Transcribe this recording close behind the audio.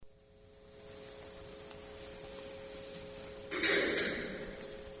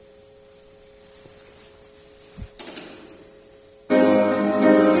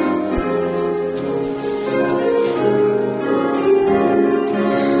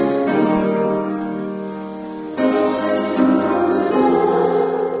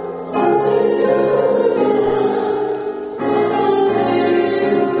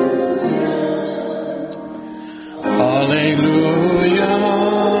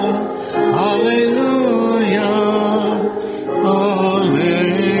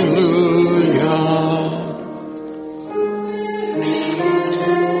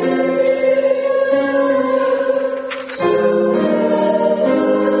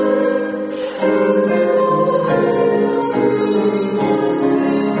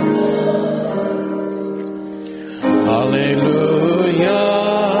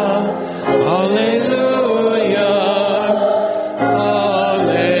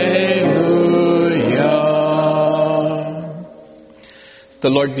The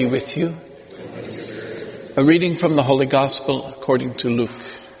Lord be with you. A reading from the Holy Gospel according to Luke.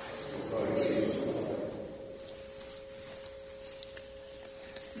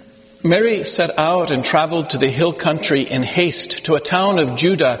 Mary set out and traveled to the hill country in haste to a town of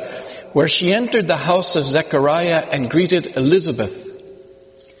Judah, where she entered the house of Zechariah and greeted Elizabeth.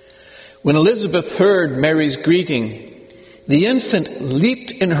 When Elizabeth heard Mary's greeting, the infant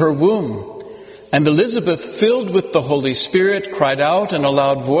leaped in her womb. And Elizabeth, filled with the Holy Spirit, cried out in a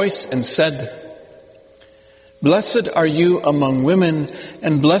loud voice and said, "Blessed are you among women,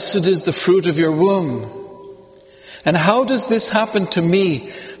 and blessed is the fruit of your womb. And how does this happen to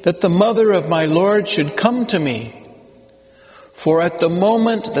me, that the mother of my Lord should come to me? For at the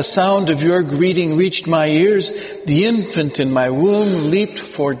moment the sound of your greeting reached my ears, the infant in my womb leaped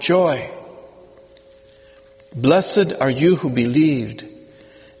for joy. Blessed are you who believed,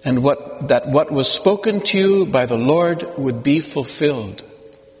 and what was spoken to you by the Lord would be fulfilled."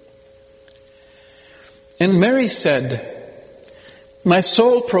 And Mary said, "My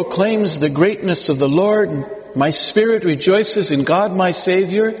soul proclaims the greatness of the Lord. My spirit rejoices in God my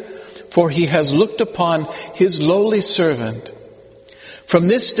Savior, for he has looked upon his lowly servant. From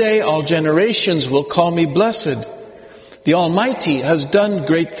this day all generations will call me blessed. The Almighty has done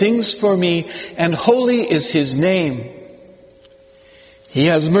great things for me, and holy is his name. He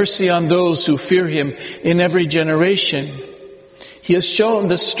has mercy on those who fear him in every generation. He has shown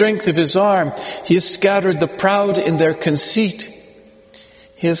the strength of his arm. He has scattered the proud in their conceit.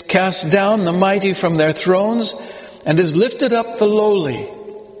 He has cast down the mighty from their thrones and has lifted up the lowly.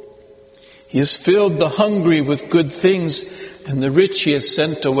 He has filled the hungry with good things, and the rich he has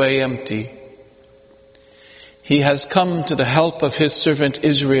sent away empty. He has come to the help of his servant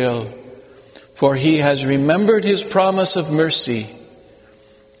Israel, for he has remembered his promise of mercy,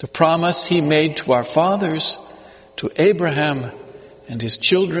 the promise he made to our fathers, to Abraham and his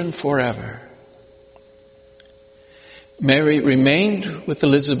children forever." Mary remained with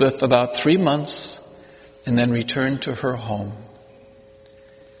Elizabeth about 3 months and then returned to her home.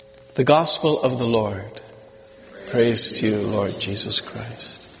 The Gospel of the Lord. Praise to you, Lord Jesus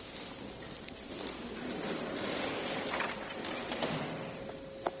Christ.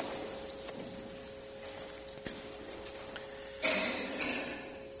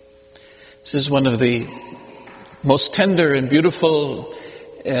 This is one of the most tender and beautiful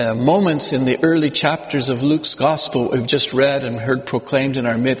moments in the early chapters of Luke's Gospel we've just read and heard proclaimed in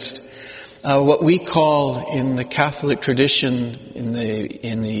our midst. What we call in the Catholic tradition, in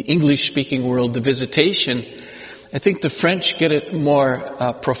the English-speaking world, the visitation. I think the French get it more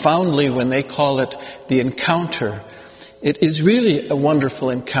profoundly when they call it the encounter. It is really a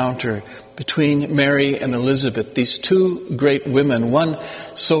wonderful encounter between Mary and Elizabeth, these two great women, one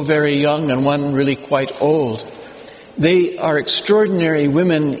so very young and one really quite old. They are extraordinary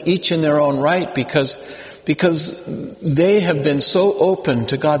women, each in their own right, because they have been so open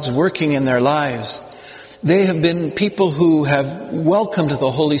to God's working in their lives. They have been people who have welcomed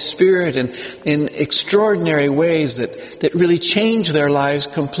the Holy Spirit in extraordinary ways that really change their lives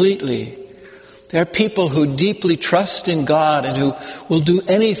completely. They're people who deeply trust in God and who will do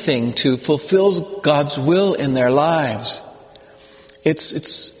anything to fulfill God's will in their lives.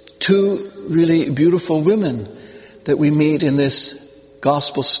 It's two really beautiful women that we meet in this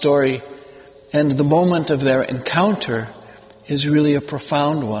gospel story, and the moment of their encounter is really a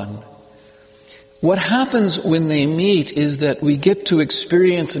profound one. What happens when they meet is that we get to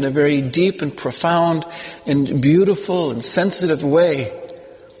experience in a very deep and profound and beautiful and sensitive way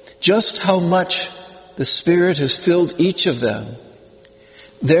just how much the Spirit has filled each of them.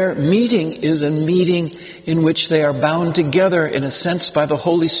 Their meeting is a meeting in which they are bound together in a sense by the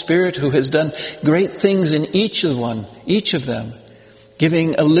Holy Spirit, who has done great things in each of them,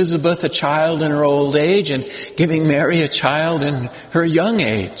 giving Elizabeth a child in her old age and giving Mary a child in her young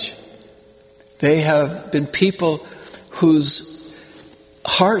age. They have been people whose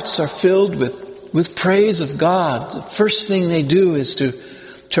hearts are filled with praise of God. The first thing they do is to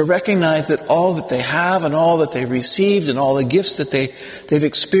recognize that all that they have and all that they've received and all the gifts that they've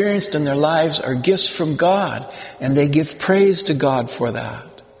experienced in their lives are gifts from God, and they give praise to God for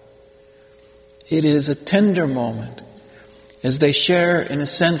that. It is a tender moment as they share, in a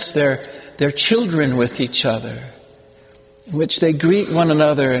sense, their children with each other, in which they greet one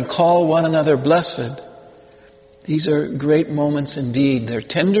another and call one another blessed. These are great moments indeed. Their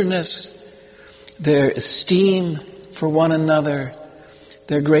tenderness, their esteem for one another,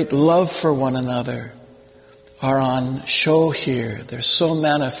 their great love for one another are on show here. They're so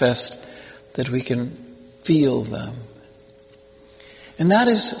manifest that we can feel them. And that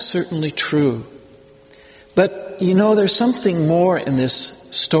is certainly true. But, there's something more in this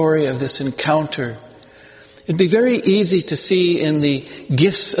story of this encounter. It'd be very easy to see in the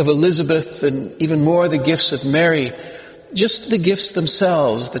gifts of Elizabeth and even more the gifts of Mary, just the gifts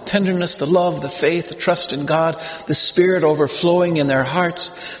themselves, the tenderness, the love, the faith, the trust in God, the Spirit overflowing in their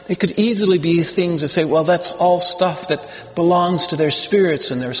hearts. They could easily be things that say, well, that's all stuff that belongs to their spirits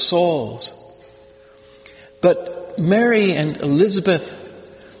and their souls. But Mary and Elizabeth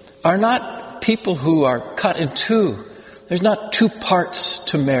are not people who are cut in two. There's not two parts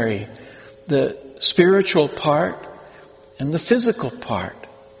to Mary, the spiritual part and the physical part.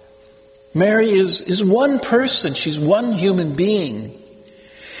 Mary is one person. She's one human being.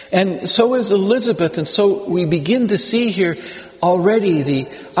 And so is Elizabeth. And so we begin to see here already the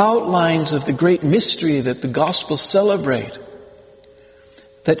outlines of the great mystery that the Gospels celebrate.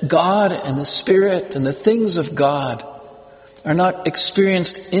 That God and the Spirit and the things of God are not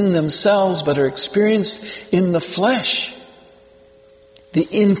experienced in themselves, but are experienced in the flesh. The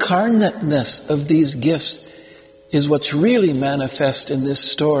incarnateness of these gifts is what's really manifest in this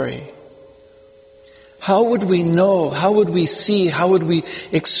story. How would we know, how would we see, how would we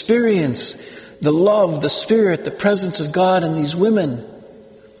experience the love, the Spirit, the presence of God in these women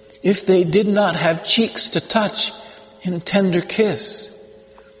if they did not have cheeks to touch in a tender kiss?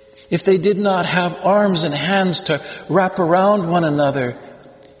 If they did not have arms and hands to wrap around one another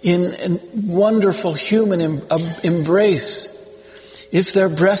in a wonderful human embrace? If their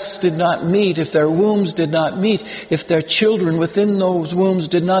breasts did not meet, if their wombs did not meet, if their children within those wombs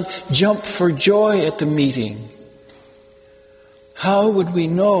did not jump for joy at the meeting, how would we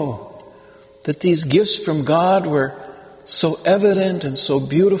know that these gifts from God were so evident and so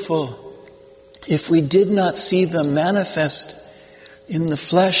beautiful if we did not see them manifest in the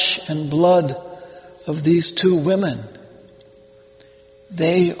flesh and blood of these two women?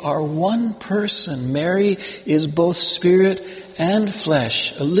 They are one person. Mary is both spirit and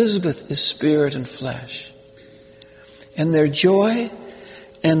flesh. Elizabeth is spirit and flesh. And their joy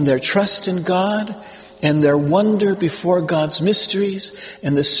and their trust in God and their wonder before God's mysteries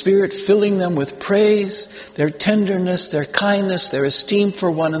and the Spirit filling them with praise, their tenderness, their kindness, their esteem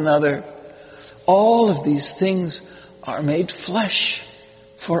for one another, all of these things are made flesh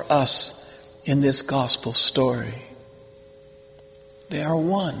for us in this gospel story. They are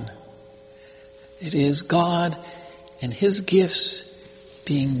one. It is God and His gifts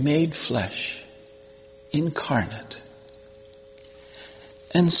being made flesh, incarnate.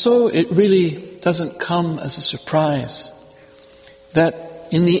 And so it really doesn't come as a surprise that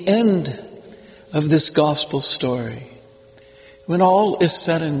in the end of this gospel story, when all is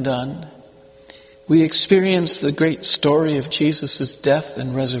said and done, we experience the great story of Jesus' death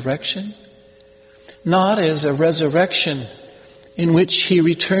and resurrection, not as a resurrection in which He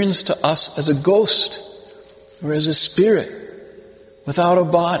returns to us as a ghost or as a spirit without a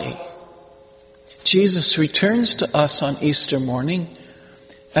body. Jesus returns to us on Easter morning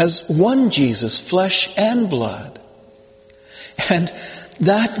as one Jesus, flesh and blood. And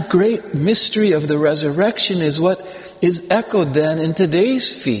that great mystery of the resurrection is what is echoed then in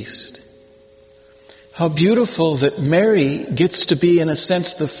today's feast. How beautiful that Mary gets to be, in a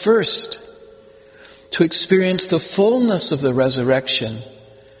sense, the first to experience the fullness of the resurrection,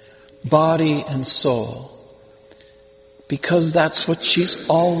 body and soul, because that's what she's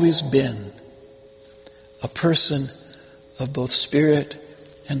always been, a person of both spirit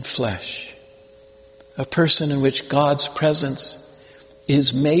and flesh, a person in which God's presence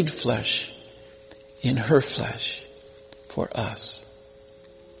is made flesh in her flesh for us.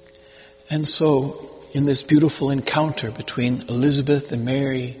 And so, in this beautiful encounter between Elizabeth and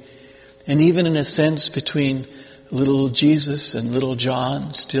Mary, and even in a sense between little Jesus and little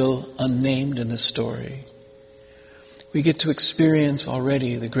John, still unnamed in the story, we get to experience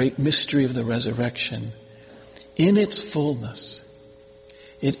already the great mystery of the resurrection in its fullness.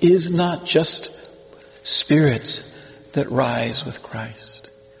 It is not just spirits that rise with Christ.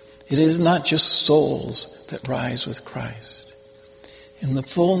 It is not just souls that rise with Christ. In the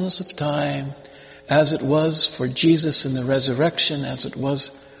fullness of time, as it was for Jesus in the resurrection, as it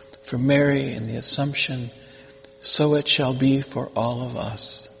was for Mary in the Assumption, so it shall be for all of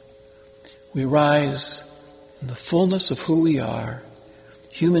us. We rise in the fullness of who we are,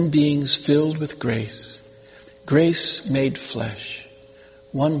 human beings filled with grace, grace made flesh,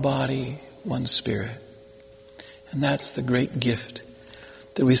 one body, one spirit. And that's the great gift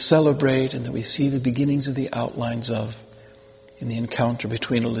that we celebrate and that we see the beginnings of the outlines of in the encounter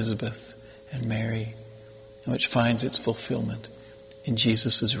between Elizabeth and Mary, and which finds its fulfillment in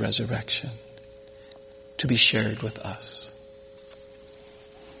Jesus' resurrection to be shared with us.